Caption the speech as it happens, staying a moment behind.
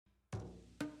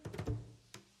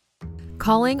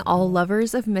Calling all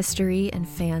lovers of mystery and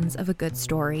fans of a good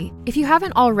story. If you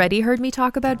haven't already heard me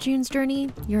talk about June's Journey,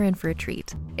 you're in for a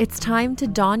treat. It's time to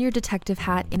don your detective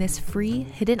hat in this free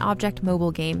hidden object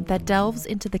mobile game that delves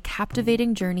into the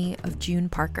captivating journey of June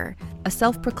Parker, a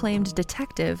self-proclaimed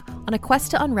detective on a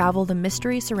quest to unravel the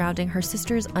mystery surrounding her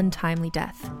sister's untimely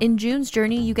death. In June's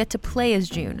Journey, you get to play as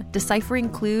June, deciphering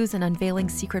clues and unveiling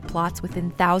secret plots within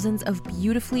thousands of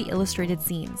beautifully illustrated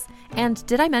scenes. And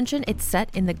did I mention it's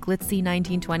set in the glitzy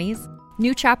 1920s?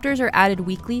 New chapters are added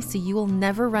weekly, so you will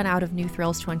never run out of new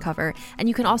thrills to uncover, and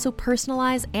you can also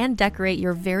personalize and decorate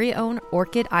your very own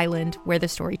Orchid Island where the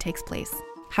story takes place.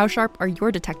 How sharp are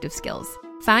your detective skills?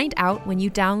 Find out when you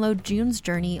download June's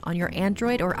Journey on your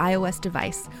Android or iOS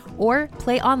device, or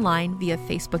play online via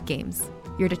Facebook Games.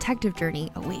 Your detective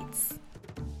journey awaits.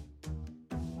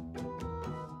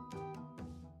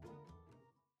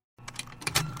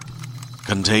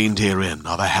 Contained herein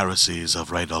are the heresies of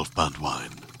Radolf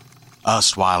Burntwine,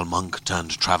 erstwhile monk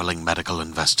turned traveling medical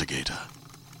investigator.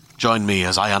 Join me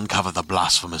as I uncover the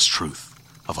blasphemous truth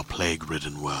of a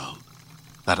plague-ridden world,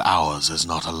 that ours is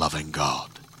not a loving God,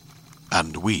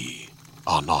 and we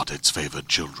are not its favored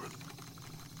children.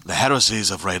 The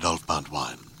heresies of Radolf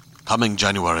Burntwine, coming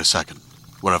January 2nd,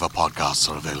 wherever podcasts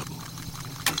are available.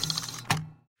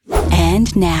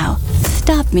 And now,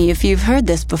 stop me if you've heard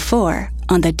this before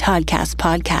on the Toddcast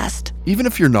podcast. Even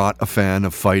if you're not a fan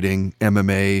of fighting,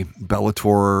 MMA,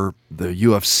 Bellator, the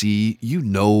UFC, you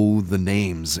know the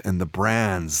names and the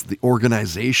brands, the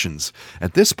organizations.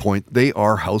 At this point, they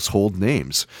are household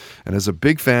names. And as a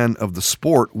big fan of the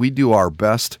sport, we do our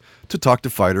best to talk to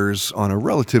fighters on a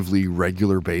relatively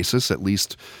regular basis, at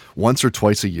least once or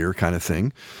twice a year kind of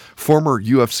thing. Former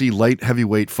UFC light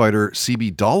heavyweight fighter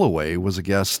CB Dollaway was a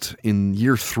guest in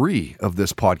year 3 of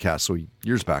this podcast, so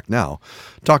years back now,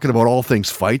 talking about all things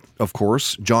fight, of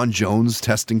course. John Jones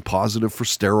testing positive for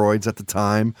steroids at the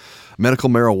time. Medical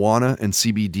marijuana and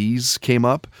CBDs came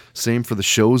up. Same for the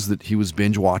shows that he was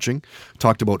binge watching.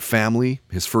 Talked about family,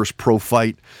 his first pro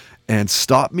fight. And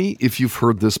stop me if you've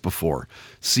heard this before.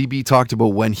 CB talked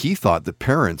about when he thought that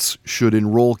parents should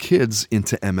enroll kids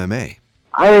into MMA.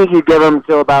 I think you give them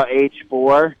till about age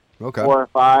 4, Okay. 4 or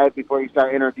 5, before you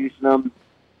start introducing them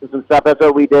to some stuff. That's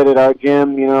what we did at our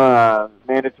gym,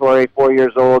 mandatory 4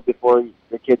 years old before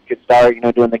the kids could start,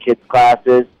 doing the kids'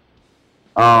 classes.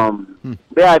 Yeah,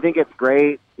 I think it's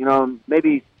great.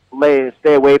 Maybe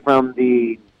stay away from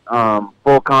the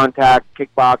full contact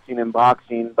kickboxing and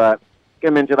boxing, but get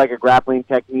them into like a grappling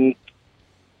technique,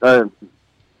 or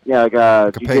like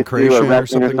a pancreation or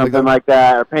wrestling or something like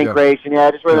that, or pancreation.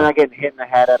 Just where they're not getting hit in the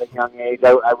head at a young age.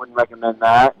 I wouldn't recommend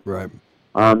that. Right.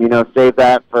 Save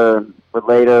that for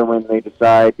later when they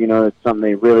decide, it's something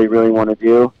they really, really want to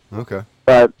do. Okay.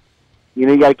 But,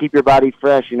 you got to keep your body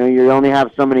fresh. You only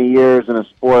have so many years in a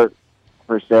sport,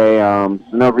 per se. So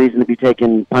no reason to be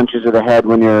taking punches to the head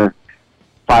when you're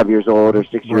 5 years old or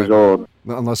 6 years old.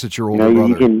 Unless it's your older brother.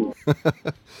 You can,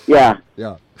 yeah.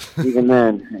 Even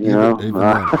then, Even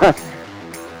then.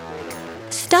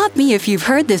 Stop Me If You've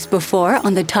Heard This Before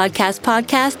on the Toddcast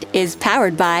podcast is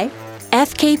powered by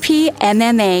FKP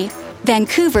MMA,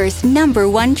 Vancouver's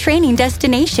 #1 training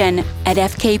destination at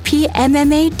fkpmma.com.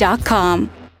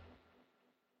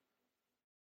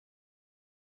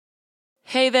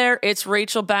 Hey there, it's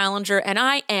Rachel Ballinger, and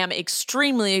I am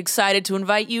extremely excited to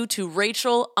invite you to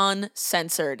Rachel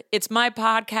Uncensored. It's my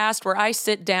podcast where I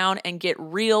sit down and get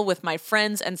real with my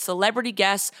friends and celebrity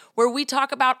guests, where we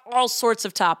talk about all sorts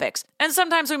of topics. And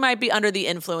sometimes we might be under the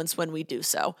influence when we do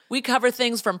so. We cover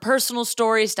things from personal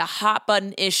stories to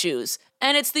hot-button issues.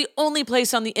 And it's the only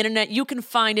place on the internet you can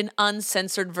find an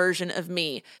uncensored version of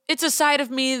me. It's a side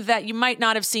of me that you might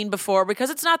not have seen before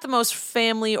because it's not the most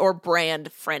family or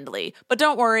brand friendly. But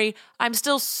don't worry, I'm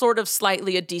still sort of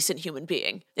slightly a decent human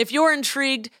being. If you're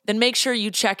intrigued, then make sure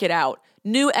you check it out.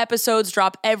 New episodes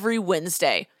drop every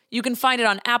Wednesday. You can find it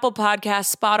on Apple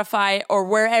Podcasts, Spotify, or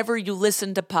wherever you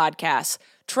listen to podcasts.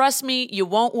 Trust me, you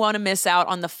won't want to miss out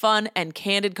on the fun and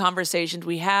candid conversations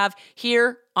we have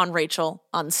here on Rachel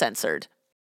Uncensored.